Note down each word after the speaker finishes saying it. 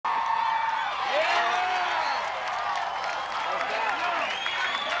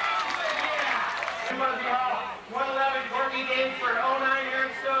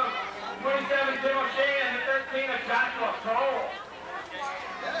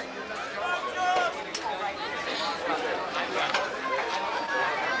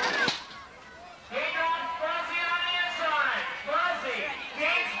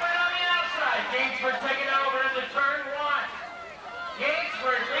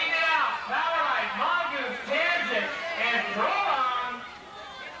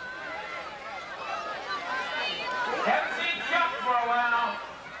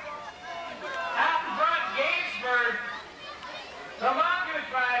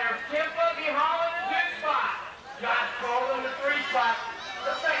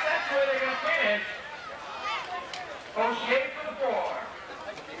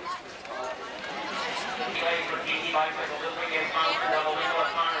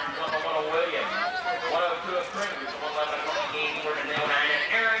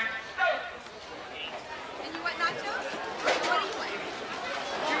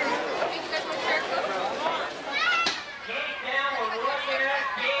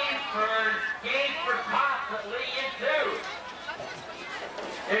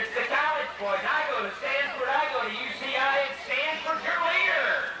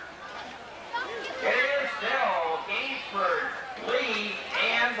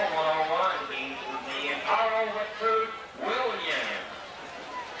the 101. Gainsford, Lee, and Carl recruit Williams.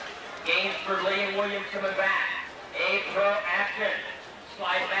 Gainsford, Lee, and Williams coming back. A pro action.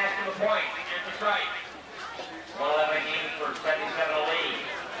 Slide back to the point. And to strike. 111 Gainsford, 77 Lee.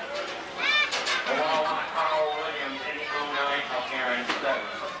 The 101 Carl Williams in the 09 of Aaron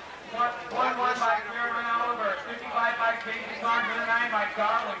Stokes. 1-1 by Kieran Oliver. 55 by Casey Clark. 9 by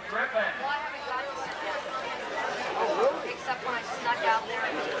Garland Griffin. Except when I snuck out there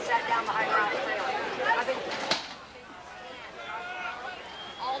and sat down behind Ron's trailer. I've been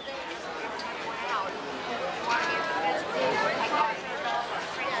all day went out.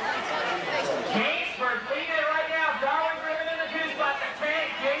 Gainsford leading it right now. Darwin Griffin in the 2 spot. The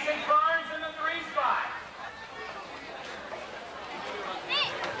tank. Jason Carnes in the 3 spot.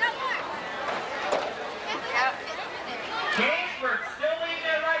 Gainsford still leading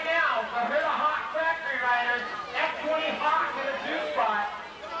it right now. But here's a hot factory rider. F20 Hawk in the 2 spot.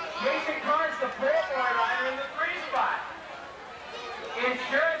 Jason Carnes, the pole boy rider, in the 3 spot.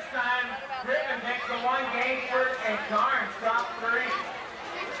 Insurance time. Griffin takes the 1. Gainsford and Carnes